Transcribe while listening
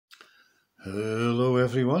Hello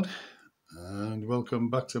everyone and welcome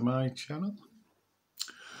back to my channel,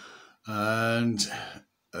 and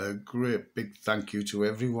a great big thank you to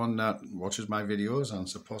everyone that watches my videos and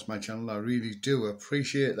supports my channel. I really do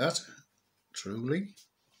appreciate that, truly.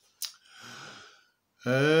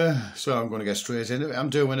 So I'm going to get straight into it. I'm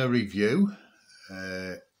doing a review.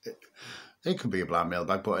 It could be a blind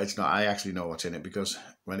mailbag, but it's not. I actually know what's in it because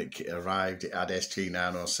when it arrived it had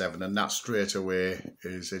SG907, and that straight away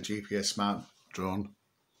is a GPS smart drone.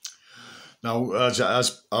 Now, as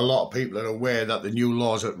a lot of people are aware that the new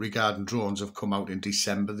laws regarding drones have come out in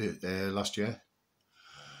December last year.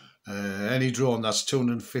 Any drone that's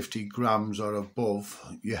 250 grams or above,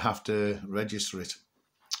 you have to register it.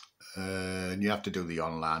 And you have to do the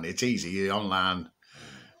online. It's easy, the online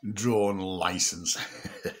drone license.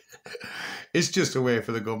 It's just a way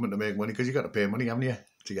for the government to make money, because you've got to pay money, haven't you,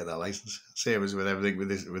 to get that license. Same as with everything with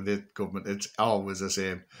the government, it's always the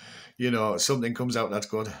same. You know, something comes out that's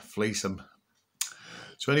good, fleece them.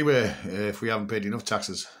 So anyway, if we haven't paid enough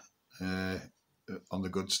taxes on the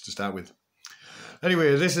goods to start with.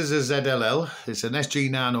 Anyway, this is a ZLL. It's an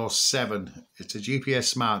SG907. It's a GPS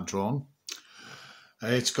smart drone.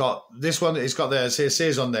 It's got this one. It's got there. It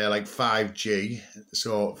says on there like 5G.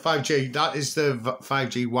 So 5G. That is the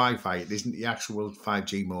 5G Wi-Fi. It isn't the actual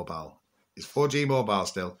 5G mobile. It's 4G mobile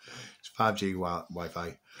still. It's 5G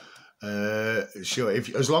Wi-Fi. Sure.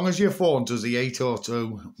 As long as your phone does the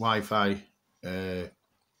 802 Wi-Fi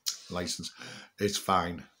license, it's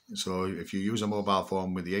fine. So if you use a mobile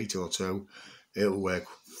phone with the 802, it'll work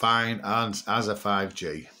fine and as a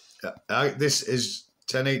 5G. This is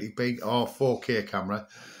 1080p or 4K camera.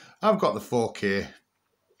 I've got the 4K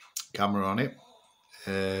camera on it.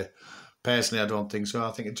 Personally, I don't think so.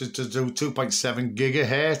 I think it just does do 2.7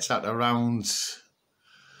 gigahertz at around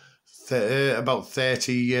about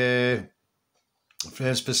 30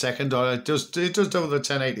 frames per second, or it does do the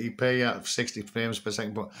 1080p at 60 frames per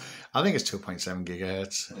second, but I think it's 2.7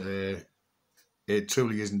 gigahertz. It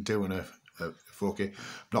truly isn't doing a 4K. I'm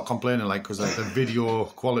not complaining, like, because the video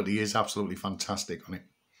quality is absolutely fantastic on it.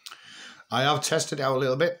 I have tested it out a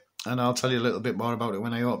little bit, and I'll tell you a little bit more about it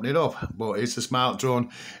when I open it up. But it's a smart drone.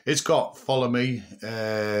 It's got follow me,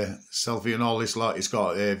 selfie and all this lot. It's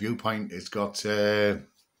got viewpoint. It's got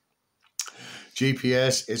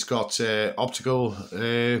GPS. It's got optical,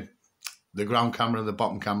 the ground camera, the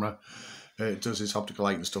bottom camera. It does its optical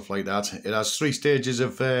light and stuff like that. It has 3 stages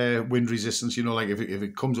of wind resistance. You know, like if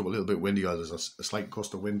it comes up a little bit windy or there's a slight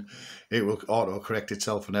gust of wind, it will auto-correct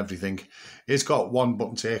itself and everything. It's got 1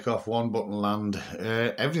 button takeoff, 1 button land,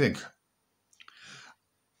 everything.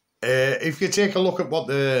 If you take a look at what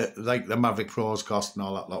the Maverick Pros cost and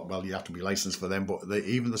all that lot, well, you have to be licensed for them, but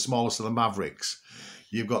even the smallest of the Mavericks,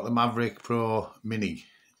 you've got the Maverick Pro Mini,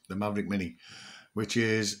 the Maverick Mini, which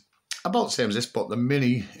is about the same as this, but the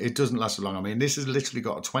Mini, it doesn't last so long. I mean, this has literally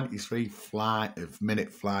got a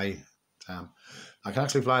 23-minute fly time. I can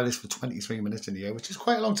actually fly this for 23 minutes in the air, which is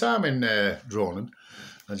quite a long time in droning,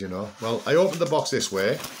 as you know. Well, I opened the box this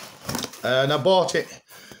way, and I bought it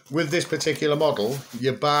with this particular model.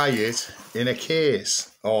 You buy it in a case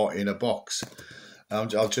or in a box. I'll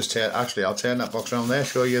just turn that box around there,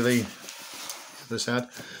 show you the other side.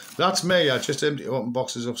 That's me. I just open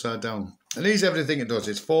boxes upside down. And here's everything it does.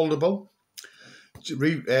 It's foldable,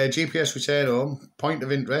 GPS return home, point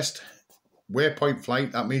of interest, waypoint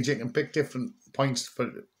flight. That means you can pick different points for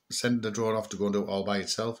sending the drone off to go and do it all by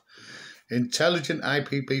itself. Intelligent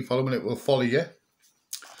IPP following, it will follow you.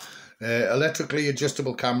 Electrically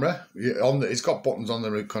adjustable camera. It's got buttons on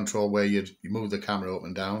the remote control where you move the camera up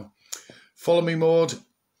and down. Follow me mode.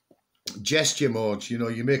 Gesture mode. You know,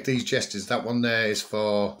 you make these gestures. That one there is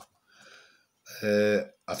for...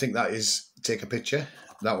 I think that is take a picture.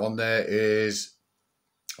 That one there is,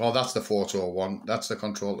 oh, that's the photo one. That's the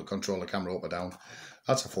control the camera up or down.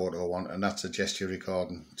 That's a photo one, and that's a gesture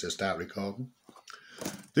recording to start recording.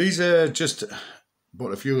 These are just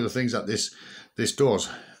but a few of the things that this does,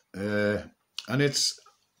 and it's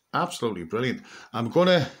absolutely brilliant. I'm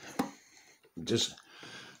gonna just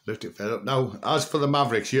lift it further up now. As for the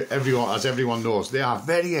Mavericks, as everyone knows, they are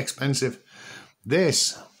very expensive.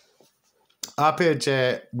 This, I paid,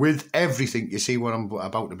 with everything, you see what I'm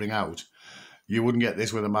about to bring out, you wouldn't get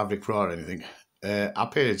this with a Maverick Pro or anything. I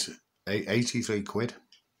paid 83 quid.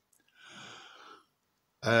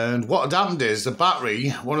 And what had happened is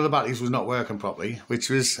one of the batteries was not working properly, which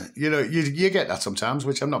was, you know, you get that sometimes,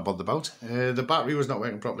 which I'm not bothered about. The battery was not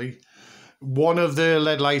working properly. One of the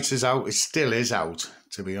LED lights is out. It still is out,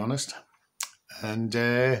 to be honest. And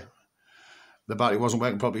the battery wasn't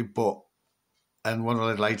working properly, and one of the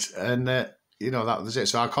LED lights, and you know, that was it.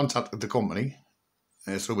 So I contacted the company,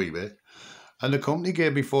 through eBay, and the company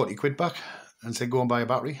gave me 40 quid back and said, go and buy a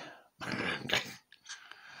battery.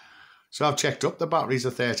 So I've checked up, the batteries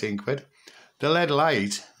are 13 quid. The LED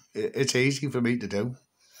light, it's easy for me to do.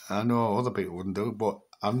 I know other people wouldn't do it, but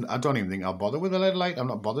I don't even think I'll bother with the LED light. I'm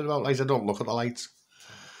not bothered about lights. I don't look at the lights.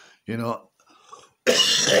 You know,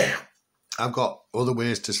 I've got other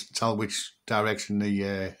ways to tell which direction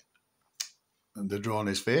the drone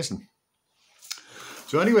is facing.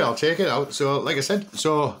 So anyway, I'll take it out. So like I said,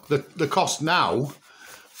 so the cost now,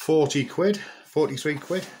 40 quid, 43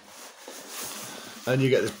 quid. And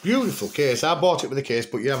you get this beautiful case. I bought it with a case,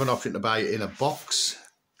 but you have an option to buy it in a box.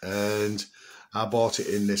 And I bought it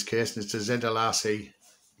in this case, and it's a ZLRC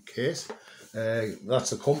case.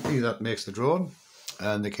 That's the company that makes the drone.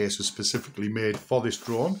 And the case was specifically made for this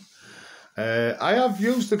drone. I have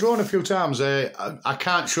used the drone a few times. I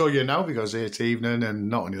can't show you now because it's evening, and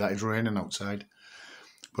not only that, it's raining outside.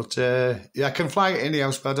 But yeah, I can fly it in the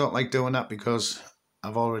house, but I don't like doing that because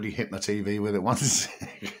I've already hit my TV with it once.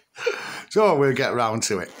 So we'll get round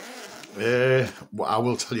to it. I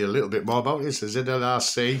will tell you a little bit more about this. The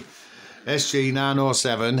ZLRC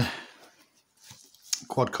SG907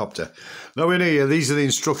 quadcopter. Now in here, these are the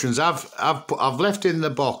instructions. I've left in the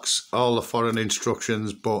box all the foreign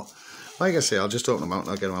instructions, but like I say, I'll just open them out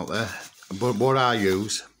and I'll get them out there. But what I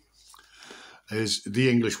use is the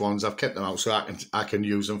English ones. I've kept them out so I can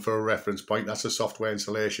use them for a reference point. That's a software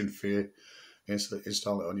installation for you.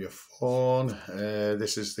 Install it on your phone.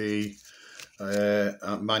 This is the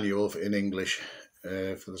manual in English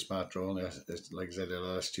for the smart drone. It's like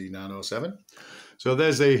ZLRC SG907. So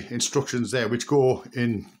there's the instructions there, which go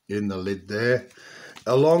in the lid there,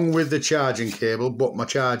 along with the charging cable. But my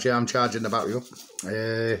charger, I'm charging the battery up,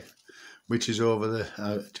 which is over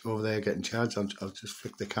there getting charged. I'll just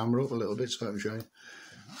flick the camera up a little bit so I can show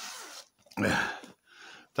you.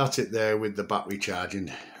 That's it there with the battery charging.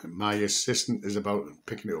 My assistant is about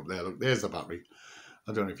picking it up there. Look, there's the battery.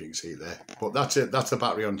 I don't know if you can see it there, but that's it. That's the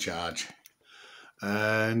battery on charge,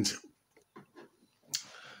 and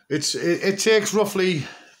it takes roughly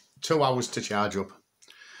 2 hours to charge up.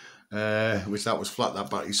 Which that was flat, that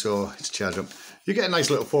battery, so it's charged up. You get a nice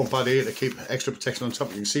little foam pad here to keep extra protection on top.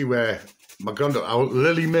 You can see where my granddaughter,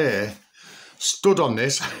 Lily May, stood on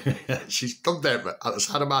this. She stood there at the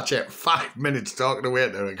side of my chair 5 minutes talking away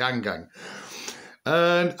to her gang.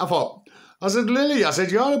 And I said, Lily, I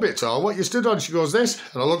said, you're a bit tall. What you stood on? She goes, this.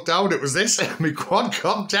 And I looked down, it was this. My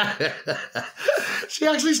quadcopter. She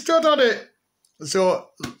actually stood on it. So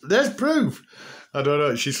there's proof. I don't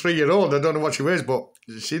know. She's 3-year-old. I don't know what she weighs, but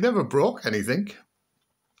she never broke anything.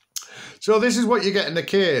 So this is what you get in the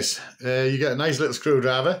case. You get a nice little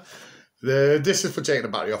screwdriver. This is for taking the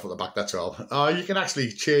battery off at the back, that's all. You can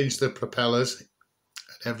actually change the propellers and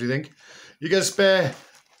everything. You get spare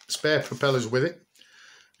propellers with it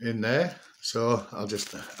in there. So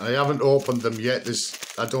I haven't opened them yet.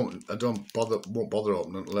 Won't bother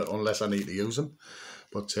opening them unless I need to use them.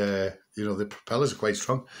 But you know, the propellers are quite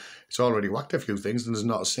strong. It's already whacked a few things, and there's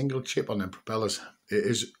not a single chip on them propellers.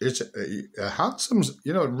 It's a handsome,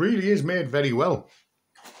 you know, it really is made very well.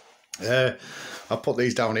 I'll put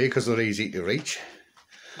these down here because they're easy to reach.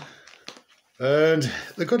 And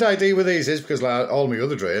the good idea with these is, because like all my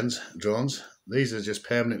other drones, these are just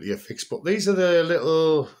permanently affixed. But these are the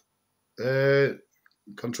little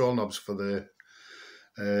control knobs for the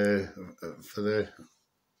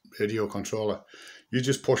radio controller. You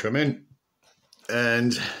just push them in,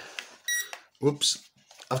 and whoops,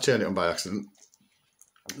 I've turned it on by accident.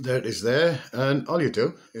 There it is there, and all you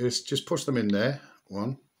do is just push them in there.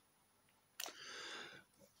 1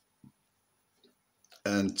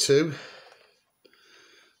 and 2.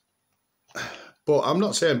 But I'm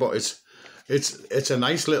not saying, but it's a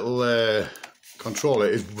nice little controller.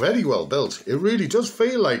 It's very well built. It really does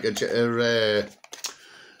feel like it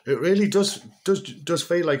really does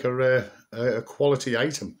feel like a quality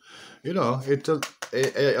item. You know, it does.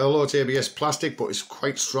 Although it's ABS plastic, but it's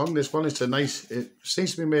quite strong. This one, it's a nice. It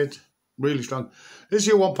seems to be made really strong. This is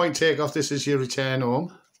your 1-point takeoff. This is your return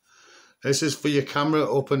home. This is for your camera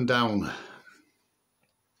up and down.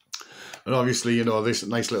 And obviously, you know, this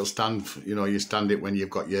nice little stand. You know, you stand it when you've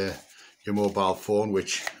got your mobile phone,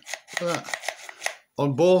 which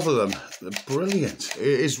on both of them, they're brilliant.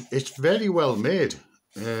 It's very well made.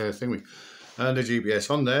 Thingy. And the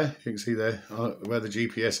GPS on there, you can see there where the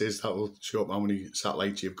GPS is. That will show up how many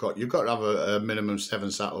satellites you've got. You've got to have a minimum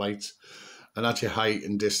 7 satellites, and that's your height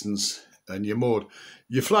and distance and your mode.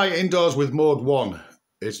 You fly indoors with mode 1.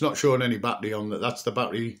 It's not showing any battery on that. That's the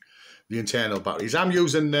battery, the internal batteries. I'm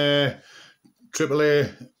using AA, sorry,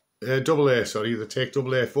 the Take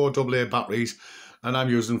AA, 4 AA batteries, and I'm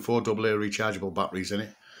using 4 AA rechargeable batteries in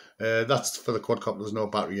it. That's for the quadcopter. There's no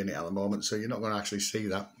battery in it at the moment, so you're not going to actually see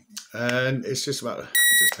that. And it's just about, I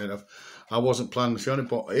just turned off. I wasn't planning to show it,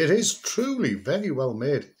 but it is truly very well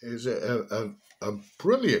made. It's a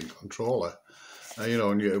brilliant controller. You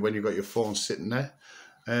know, when you've got your phone sitting there,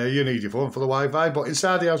 you need your phone for the Wi-Fi, but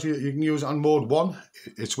inside the house you can use it on mode 1.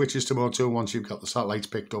 It switches to mode 2 once you've got the satellites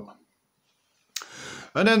picked up.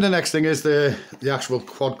 And then the next thing is the actual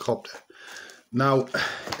quadcopter. Now,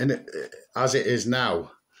 as it is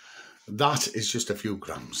now, that is just a few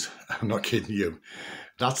grams. I'm not kidding you.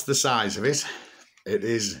 That's the size of it. It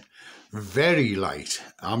is very light.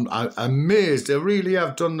 I'm amazed. They really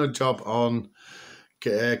have done the job on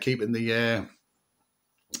keeping the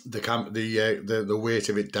weight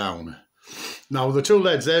of it down. Now the 2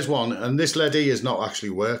 LEDs, there's one, and this LED E is not actually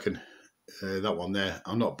working. That one there,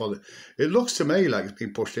 I'm not bothered. It looks to me like it's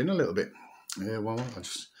been pushed in a little bit. Yeah, well,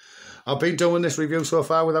 I've been doing this review so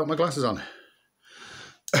far without my glasses on.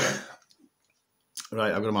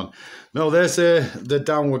 Right, I've got them on. No, there's the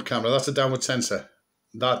downward camera. That's a downward sensor.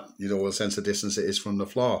 That, you know, will sense the distance it is from the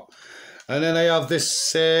floor. And then I have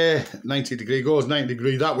this 90 degree, goes 90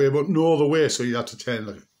 degree that way, but no other way, so you have to turn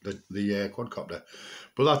the quadcopter.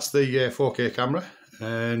 But that's the 4K camera,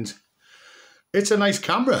 and it's a nice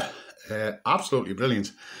camera. Absolutely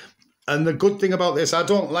brilliant. And the good thing about this, I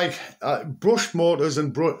don't like brushed motors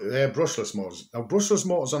and brushless motors. Now, brushless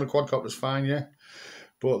motors on a quadcopter is fine, yeah,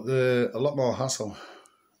 but they're a lot more hassle.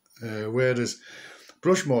 Whereas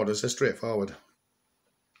brush motors are straightforward.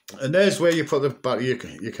 And there's where you put the battery,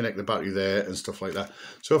 you connect the battery there and stuff like that.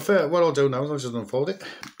 So what I'll do now is I'll just unfold it.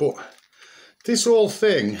 But this whole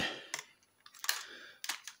thing,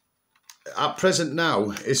 at present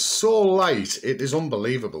now, is so light, it is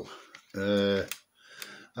unbelievable.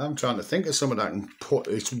 I'm trying to think of something I can put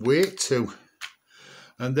its weight to.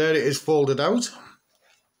 And there it is folded out.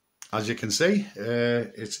 As you can see,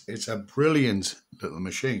 it's a brilliant little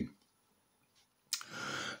machine.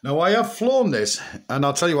 Now, I have flown this, and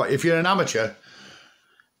I'll tell you what, if you're an amateur,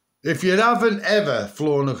 if you haven't ever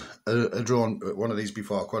flown a drone, one of these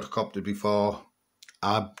before, a quadcopter before,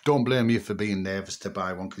 I don't blame you for being nervous to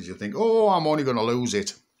buy one, because you think, oh, I'm only going to lose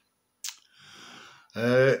it.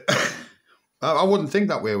 I wouldn't think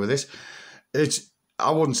that way with this. I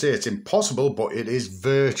wouldn't say it's impossible, but it is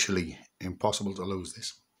virtually impossible to lose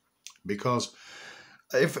this. Because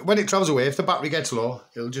when it travels away, if the battery gets low,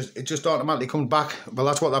 it just automatically comes back. Well,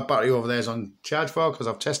 that's what that battery over there is on charge for, because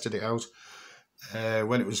I've tested it out.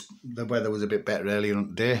 When the weather was a bit better earlier on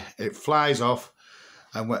today, it flies off,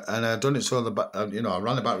 and I've done it so I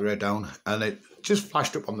ran the battery rate down, and it just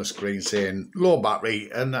flashed up on the screen saying low battery,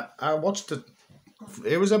 and I watched it.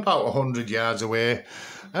 It was about 100 yards away,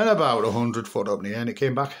 and about 100 foot up in the air, and it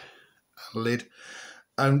came back and lit.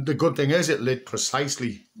 And the good thing is, it lit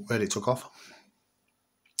precisely where it took off.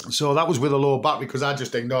 So that was with a low battery, because I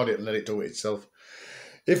just ignored it and let it do it itself.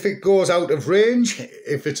 If it goes out of range,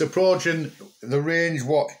 if it's approaching the range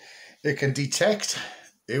what it can detect,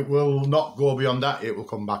 it will not go beyond that, it will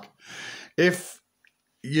come back. If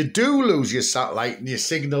you do lose your satellite and your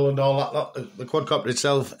signal and all that, the quadcopter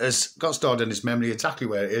itself has got stored in its memory exactly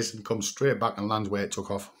where it is and comes straight back and lands where it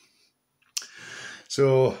took off.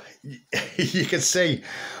 So you can see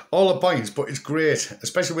all the points, but it's great,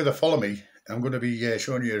 especially with the Follow Me. I'm going to be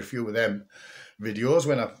showing you a few of them videos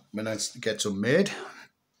when I get some made.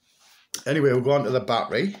 Anyway, we'll go on to the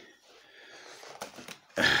battery.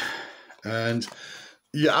 And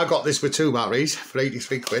yeah, I got this with 2 batteries for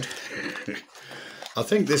 83 quid. I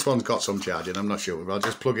think this one's got some charging, I'm not sure, but I'll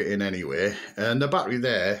just plug it in anyway. And the battery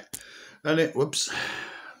there, and whoops,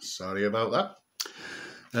 sorry about that.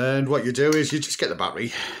 And what you do is you just get the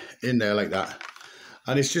battery in there like that.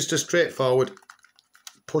 And it's just a straightforward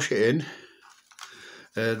push it in.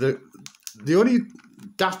 The only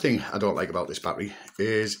daft thing I don't like about this battery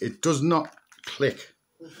is it does not click.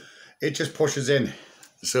 It just pushes in.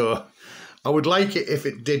 So I would like it if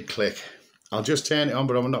it did click. I'll just turn it on,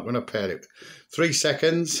 but I'm not going to pair it. 3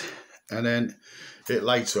 seconds, and then it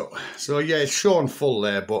lights up. So yeah, it's showing full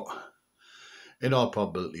there, but in all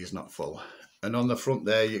probability it's not full. And on the front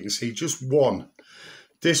there, you can see just one.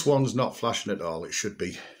 This one's not flashing at all. It should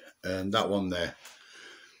be. And that one there,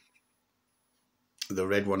 the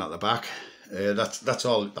red one at the back, that's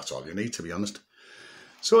all you need, to be honest.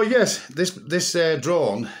 So yes, this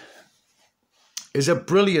drone is a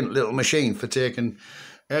brilliant little machine for taking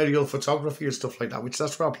aerial photography and stuff like that, which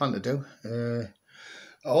that's what I plan to do.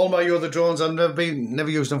 All my other drones, I've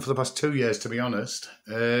never used them for the past 2 years, to be honest.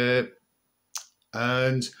 And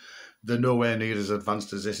they're nowhere near as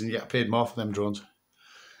advanced as this, and yet I paid more for them drones.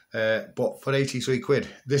 but for 83 quid.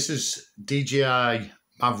 This is DJI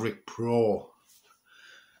Maverick Pro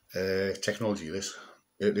technology.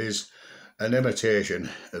 It is an imitation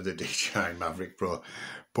of the DJI Maverick Pro,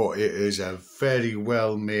 but it is a very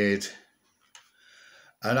well made,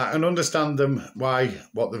 and I can understand them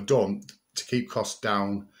what they've done to keep costs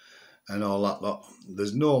down and all that lot.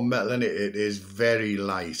 There's no metal in it. It is very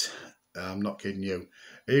light. I'm not kidding you.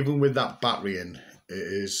 Even with that battery in, it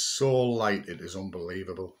is so light, it is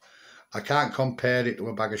unbelievable. I can't compare it to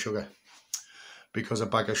a bag of sugar, because a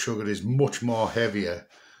bag of sugar is much more heavier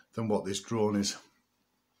than what this drone is.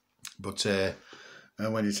 But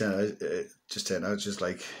and when you turn it, just turn out, just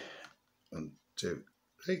like 1, 2,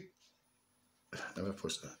 3. Have I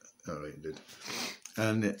pushed that? Oh, right, it did.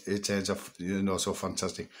 And it turns off, you know, so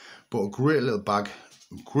fantastic. But a great little bag,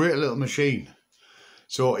 great little machine.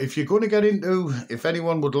 So if you're going to get into, if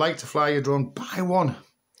anyone would like to fly your drone, buy one.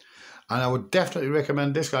 And I would definitely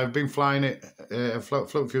recommend this guy. I've been flying it,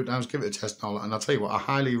 float a few times, give it a test and all that. And I'll tell you what, I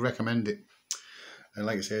highly recommend it. And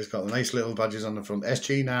like I say, it's got the nice little badges on the front,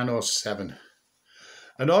 SG907.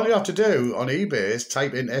 And all you have to do on eBay is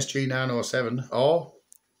type in SG907 or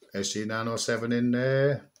SG907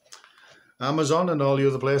 in Amazon and all the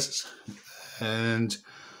other places. And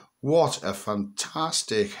what a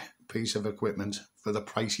fantastic piece of equipment for the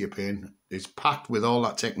price you're paying. It's packed with all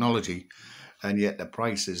that technology, and yet the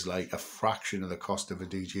price is like a fraction of the cost of a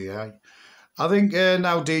DJI. I think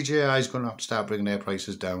now DJI is going to have to start bringing their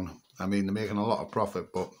prices down. I mean, they're making a lot of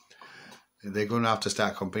profit, but they're going to have to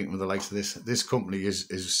start competing with the likes of this. This company is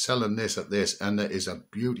selling this at this, and it is a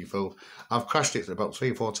beautiful... I've crashed it about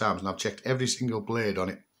 3 or 4 times, and I've checked every single blade on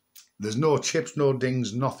it. There's no chips, no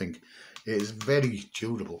dings, nothing. It is very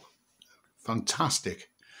durable. Fantastic.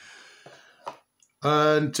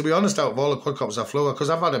 And to be honest, out of all the quadcopters I flew, because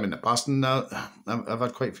I've had them in the past, and I've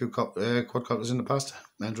had quite a few quadcopters in the past,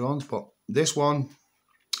 and drones, but this one,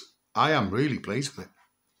 I am really pleased with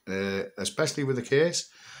it, especially with the case.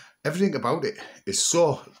 Everything about it is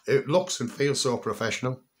so, it looks and feels so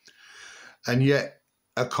professional, and yet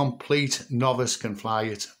a complete novice can fly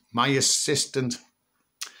it. My assistant,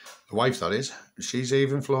 the wife that is, she's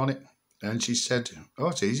even flown it, and she said, oh,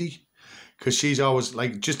 it's easy. Because she's always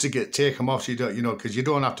like, just to take them off, you don't, you know, because you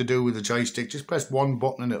don't have to do with the joystick. Just press one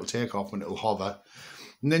button and it'll take off and it'll hover.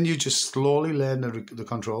 And then you just slowly learn the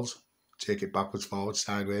controls. Take it backwards, forwards,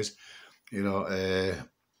 sideways. You know,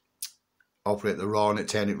 operate the raw on it,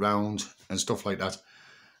 turn it round and stuff like that.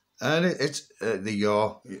 And it's the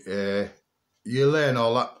yaw. You learn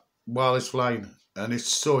all that while it's flying. And it's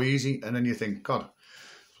so easy. And then you think, God,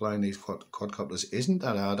 flying these quadcopters isn't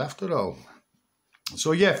that hard after all.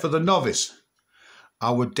 So yeah, for the novice,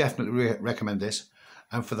 I would definitely recommend this.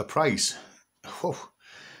 And for the price,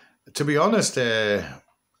 to be honest, I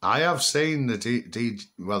have seen the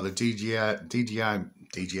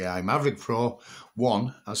DJI Maverick Pro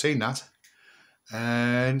 1. I've seen that,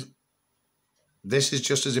 and this is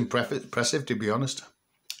just as impressive, to be honest.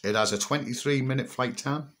 It has a 23-minute flight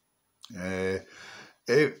time.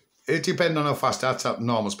 It depends on how fast that's at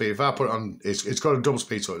normal speed. If I put it on, it's got a double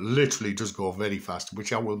speed, so it literally does go very fast,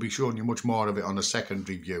 which I will be showing you much more of it on a second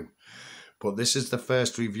review. But this is the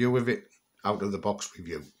first review of it, out of the box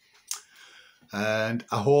review. And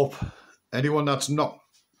I hope anyone that's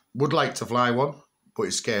would like to fly one, but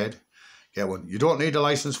is scared, get one. You don't need a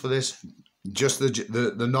license for this, just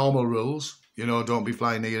the normal rules. You know, don't be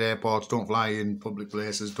flying near airports, don't fly in public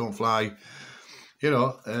places, don't fly... You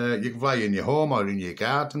know, you can fly in your home or in your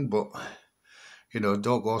garden, but, you know,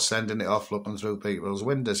 don't go sending it off looking through people's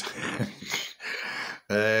windows.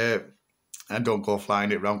 And don't go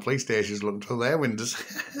flying it around police stations looking through their windows.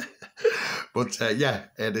 But, yeah,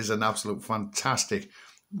 it is an absolute fantastic,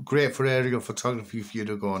 great for aerial photography for you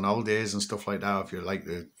to go on holidays and stuff like that, if you like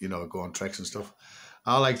to, you know, go on treks and stuff.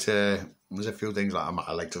 I like to, there's a few things like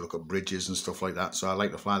I like to look at bridges and stuff like that, so I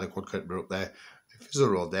like to fly the quadcopter up there. If there's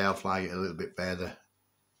a road there, I'll fly it a little bit further,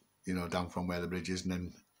 you know, down from where the bridge is, and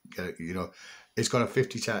then get it, you know, it's got a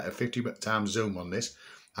 50 times zoom on this.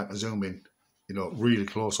 I can zoom in, you know, really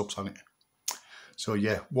close-ups on it. So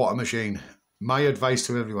yeah, what a machine. My advice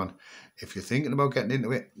to everyone, if you're thinking about getting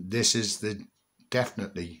into it, this is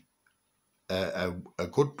definitely a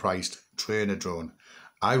good priced trainer drone.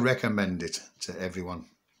 I recommend it to everyone.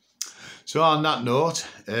 So on that note,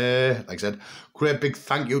 like I said, great big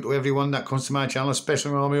thank you to everyone that comes to my channel,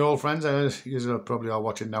 especially all my old friends. You probably are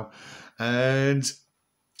watching now. And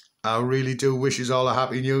I really do wish you all a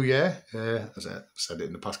happy new year. As I said it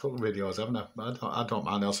in the past couple of videos, haven't I? I don't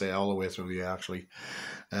mind, I'll say it all the way through the year, actually.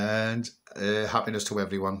 And happiness to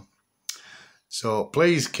everyone. So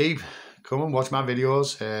please keep coming, watch my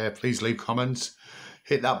videos. Please leave comments.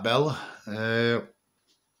 hit that bell,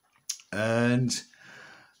 and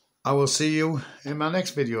I will see you in my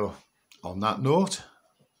next video. On that note,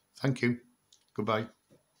 thank you. Goodbye.